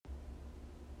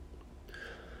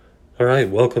All right,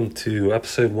 welcome to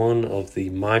episode 1 of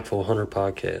the Mindful Hunter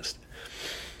podcast.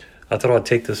 I thought I'd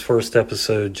take this first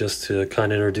episode just to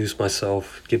kind of introduce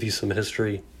myself, give you some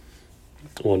history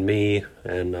on me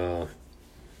and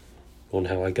on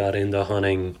how I got into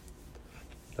hunting,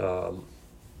 kind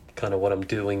of what I'm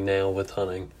doing now with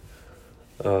hunting.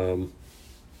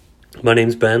 My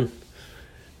name's Ben,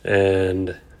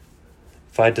 and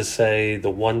if I had to say the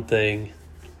one thing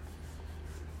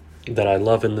that I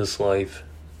love in this life,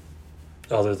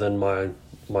 other than my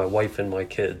wife and my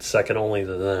kids, second only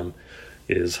to them,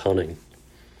 is hunting.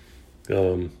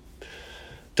 During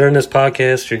this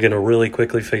podcast, you're going to really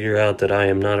quickly figure out that I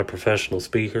am not a professional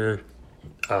speaker.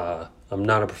 I'm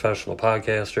not a professional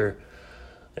podcaster.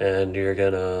 And you're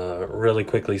going to really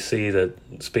quickly see that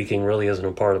speaking really isn't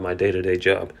a part of my day-to-day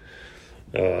job.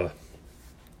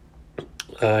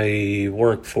 I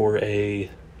work for a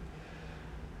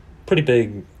pretty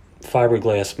big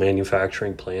fiberglass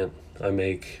manufacturing plant. I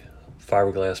make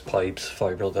fiberglass pipes,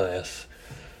 fiberglass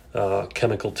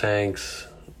chemical tanks,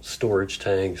 storage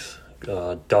tanks,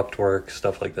 ductwork,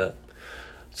 stuff like that.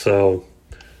 So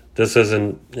this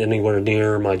isn't anywhere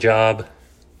near my job.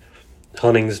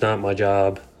 Hunting's not my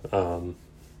job. I'm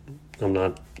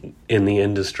not in the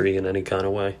industry in any kind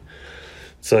of way.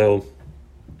 So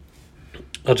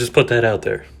I'll just put that out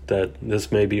there, that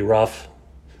this may be rough.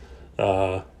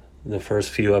 The first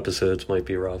few episodes might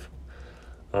be rough.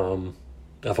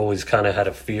 I've always kind of had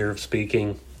a fear of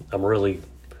speaking. I'm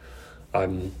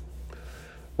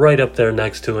right up there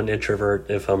next to an introvert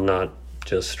if I'm not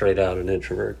just straight out an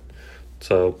introvert.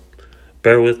 So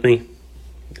bear with me.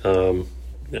 I'm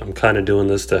kind of doing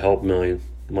this to help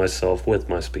myself with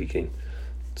my speaking.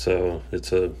 So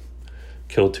it's a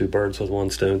kill two birds with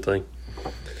one stone thing.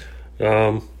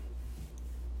 I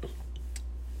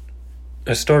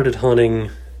started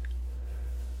hunting,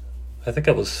 I think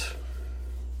I was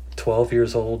 12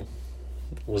 years old,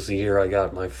 was the year I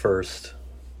got my first,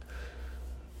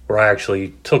 where I actually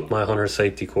took my hunter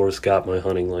safety course, got my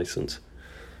hunting license.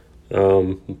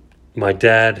 My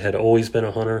dad had always been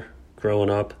a hunter growing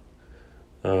up,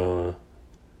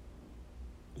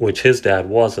 which his dad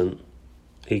wasn't.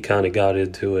 He kind of got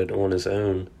into it on his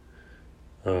own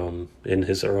in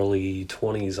his early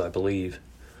 20s, I believe.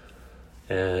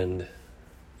 And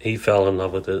he fell in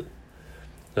love with it.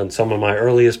 And some of my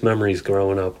earliest memories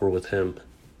growing up were with him,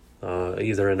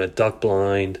 either in a duck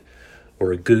blind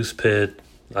or a goose pit.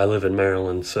 I live in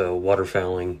Maryland, so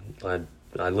waterfowling,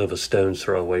 I live a stone's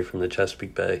throw away from the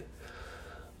Chesapeake Bay.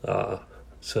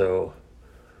 So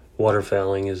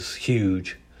waterfowling is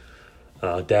huge.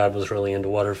 Dad was really into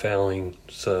waterfowling,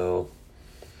 so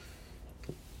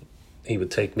he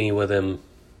would take me with him.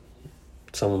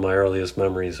 Some of my earliest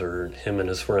memories are him and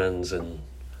his friends and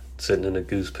sitting in a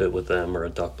goose pit with them or a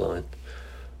duck blind.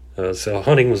 So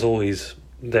hunting was always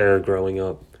there growing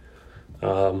up.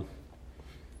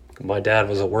 My dad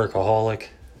was a workaholic.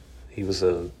 He was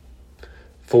a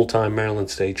full-time Maryland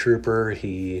State Trooper.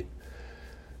 He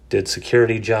did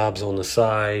security jobs on the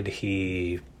side.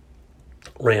 He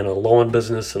ran a lawn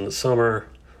business in the summer.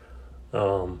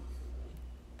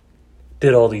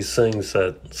 Did all these things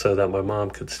so that my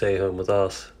mom could stay home with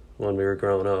us when we were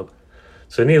growing up.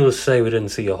 So needless to say, we didn't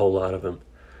see a whole lot of him.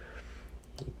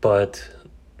 But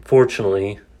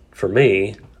fortunately for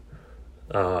me,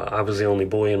 I was the only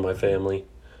boy in my family.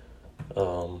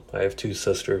 I have 2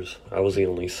 sisters. I was the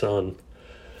only son.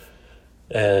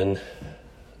 And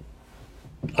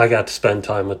I got to spend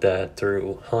time with Dad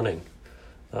through hunting.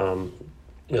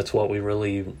 That's what we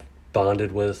really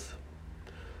bonded with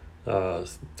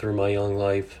through my young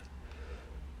life.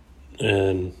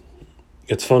 And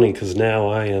it's funny because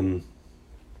now I'm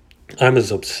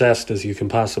as obsessed as you can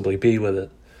possibly be with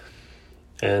it.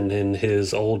 And in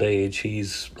his old age,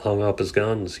 he's hung up his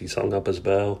guns. He's hung up his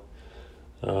bow.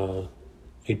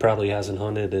 He probably hasn't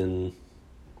hunted in,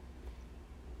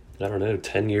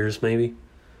 10 years maybe.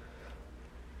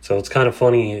 So it's kind of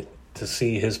funny to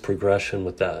see his progression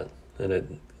with that.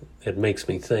 And it makes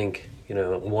me think,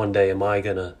 one day am I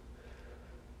gonna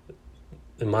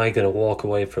walk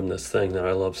away from this thing that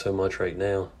I love so much right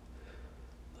now?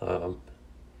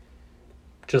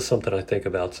 Just something I think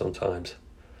about sometimes.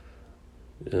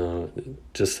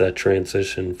 Just that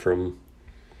transition from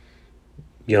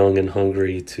young and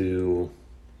hungry to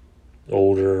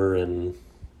older and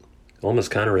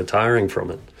almost kind of retiring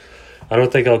from it. I don't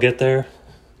think I'll get there,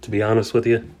 to be honest with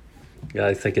you.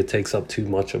 I think it takes up too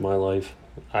much of my life.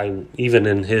 Even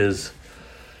in his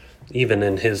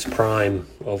prime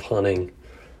of hunting,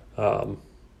 I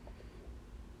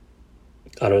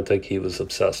don't think he was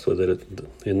obsessed with it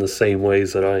in the same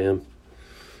ways that I am.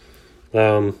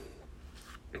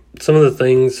 Some of the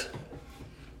things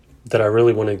that I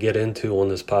really want to get into on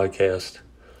this podcast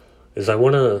is I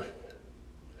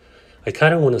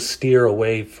kind of want to steer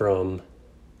away from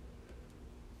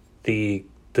the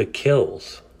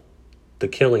kills, the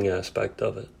killing aspect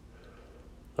of it.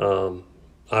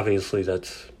 Obviously,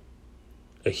 that's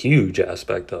a huge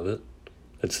aspect of it.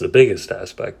 It's the biggest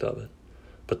aspect of it.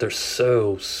 But there's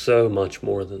so much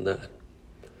more than that.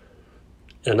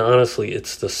 And honestly,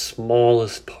 it's the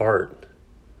smallest part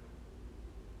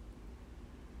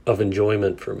of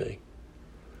enjoyment for me.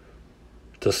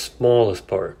 The smallest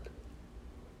part.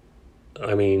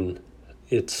 I mean,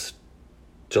 it's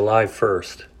July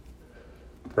 1st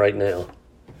right now.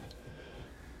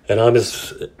 And I'm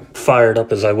as fired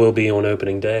up as I will be on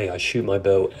opening day. I shoot my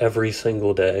bow every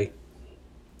single day,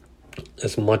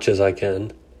 as much as I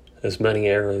can, as many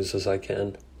arrows as I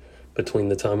can, between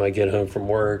the time I get home from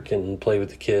work and play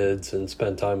with the kids and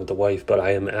spend time with the wife. But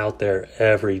I am out there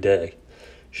every day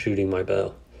shooting my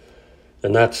bow.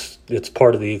 And it's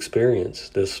part of the experience,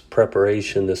 this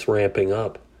preparation, this ramping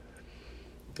up.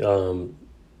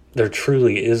 There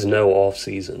truly is no off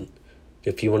season.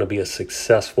 If you want to be a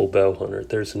successful bow hunter,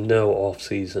 there's no off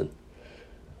season.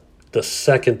 The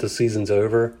second the season's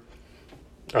over,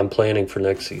 I'm planning for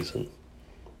next season.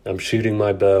 I'm shooting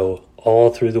my bow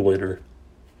all through the winter,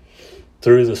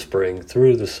 through the spring,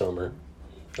 through the summer.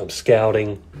 I'm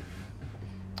scouting.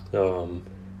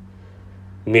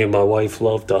 Me and my wife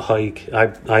love to hike.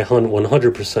 I hunt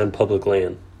 100% public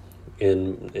land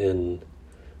in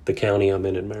the county I'm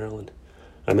in Maryland.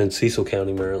 I'm in Cecil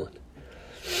County, Maryland.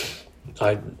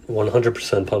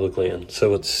 100% public land.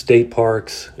 So it's state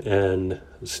parks and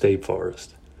state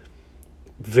forest.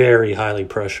 Very highly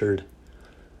pressured.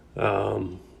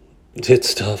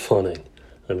 It's tough hunting.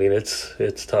 I mean,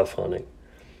 it's tough hunting.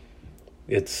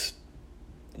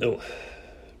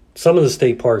 Some of the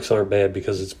state parks aren't bad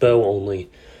because it's bow only.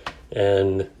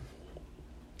 And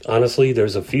honestly,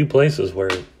 there's a few places where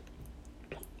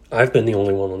I've been the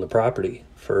only one on the property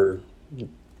for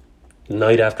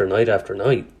night after night after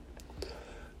night.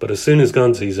 But as soon as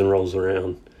gun season rolls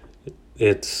around,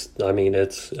 it's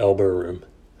elbow room.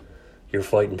 You're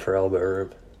fighting for elbow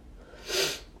room.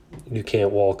 You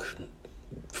can't walk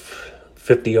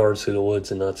 50 yards through the woods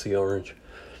and not see orange.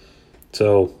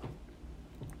 So,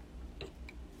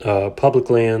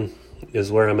 public land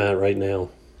is where I'm at right now.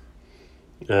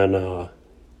 And I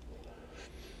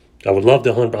would love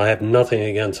to hunt, but I have nothing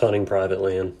against hunting private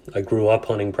land. I grew up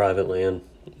hunting private land.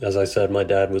 As I said, my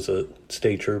dad was a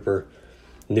state trooper,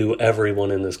 knew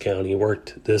everyone in this county,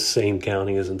 worked this same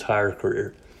county his entire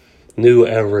career, knew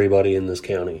everybody in this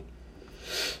county,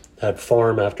 had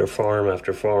farm after farm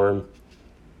after farm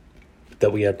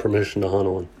that we had permission to hunt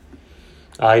on.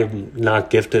 I'm not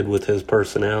gifted with his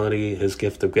personality, his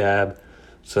gift of gab,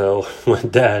 so when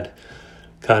Dad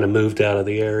kind of moved out of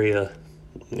the area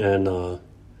and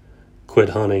quit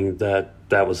hunting, that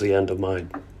was the end of my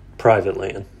private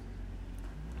land.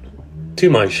 To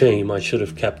my shame, I should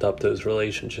have kept up those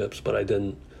relationships, but I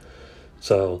didn't.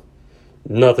 So,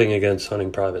 nothing against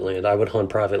hunting private land. I would hunt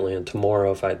private land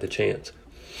tomorrow if I had the chance.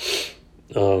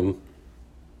 But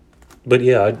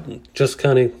yeah, I just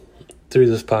kind of, through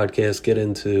this podcast, get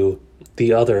into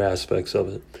the other aspects of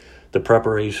it. The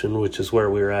preparation, which is where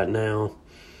we're at now.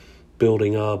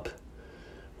 Building up,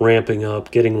 ramping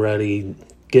up, getting ready,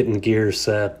 getting gear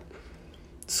set,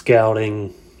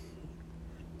 scouting.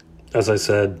 As I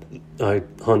said, I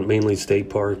hunt mainly state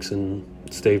parks and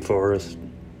state forests,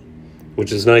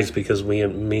 which is nice because me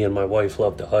and my wife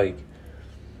love to hike.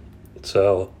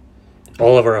 So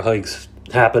all of our hikes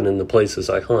happen in the places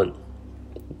I hunt,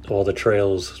 all the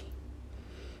trails.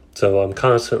 So I'm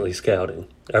constantly scouting.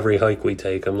 Every hike we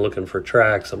take, I'm looking for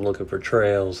tracks, I'm looking for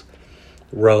trails,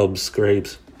 rubs,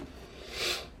 scrapes.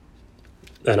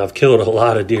 And I've killed a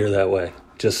lot of deer that way,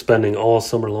 just spending all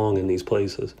summer long in these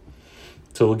places.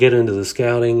 So we'll get into the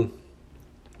scouting,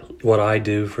 what I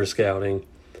do for scouting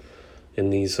in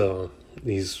these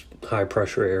high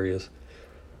pressure areas.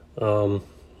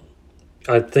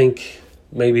 I think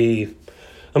maybe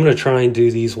I'm going to try and do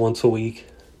these once a week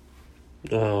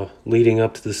leading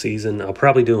up to the season. I'll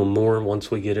probably do them more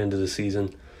once we get into the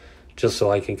season, just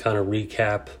so I can kind of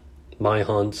recap my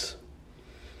hunts.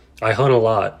 I hunt a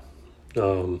lot.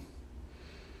 The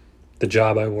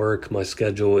job I work, my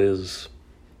schedule is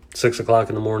 6 o'clock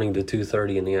in the morning to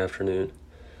 2:30 in the afternoon.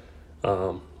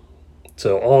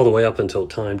 So all the way up until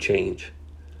time change,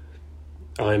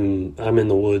 I'm in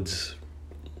the woods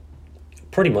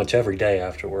pretty much every day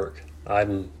after work.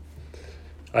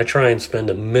 I try and spend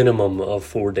a minimum of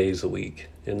 4 days a week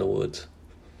in the woods.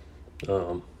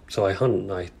 So I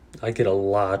hunt and I get a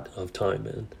lot of time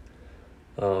in.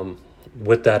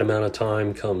 With that amount of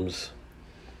time comes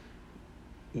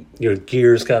your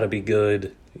gear's got to be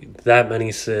good. That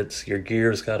many sits, your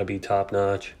gear's got to be top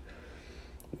notch.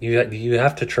 You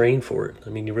have to train for it. I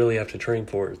mean, you really have to train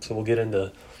for it. So we'll get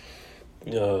into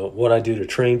what I do to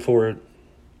train for it.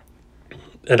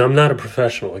 And I'm not a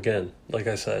professional, again, like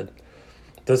I said.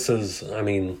 This is, I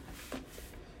mean,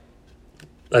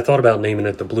 I thought about naming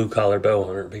it the Blue Collar Bow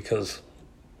Hunter because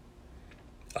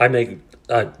I make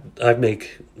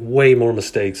way more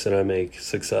mistakes than I make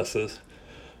successes.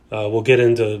 We'll get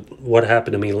into what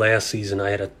happened to me last season.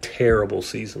 I had a terrible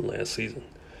season last season.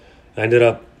 I ended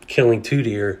up killing 2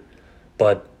 deer,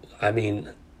 but I mean,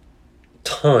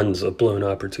 tons of blown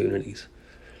opportunities.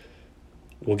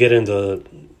 We'll get into,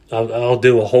 I'll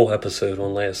do a whole episode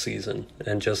on last season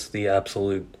and just the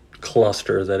absolute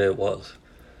cluster that it was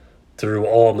through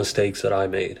all mistakes that I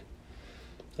made.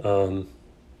 But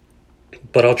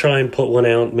I'll try and put one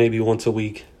out maybe once a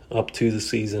week up to the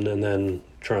season and then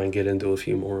try and get into a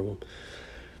few more of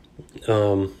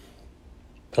them.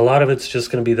 A lot of it's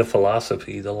just going to be the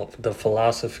philosophy, the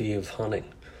philosophy of hunting.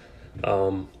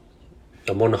 I'm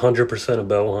 100% a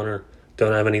bow hunter.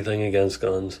 Don't have anything against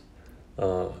guns.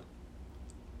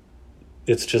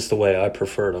 It's just the way I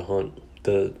prefer to hunt.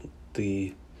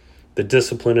 The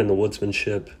discipline and the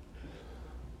woodsmanship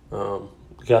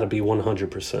got to be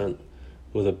 100%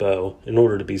 with a bow in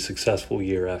order to be successful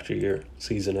year after year,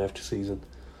 season after season.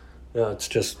 It's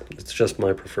just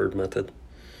my preferred method.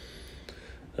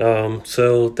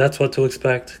 So that's what to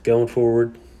expect going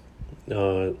forward.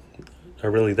 I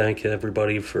really thank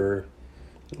everybody for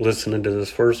listening to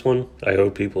this first one. I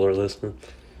hope people are listening.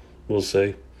 We'll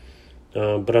see.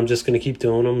 But I'm just going to keep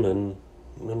doing them, and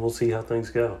we'll see how things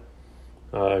go.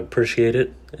 I appreciate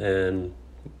it, and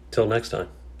till next time.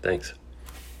 Thanks.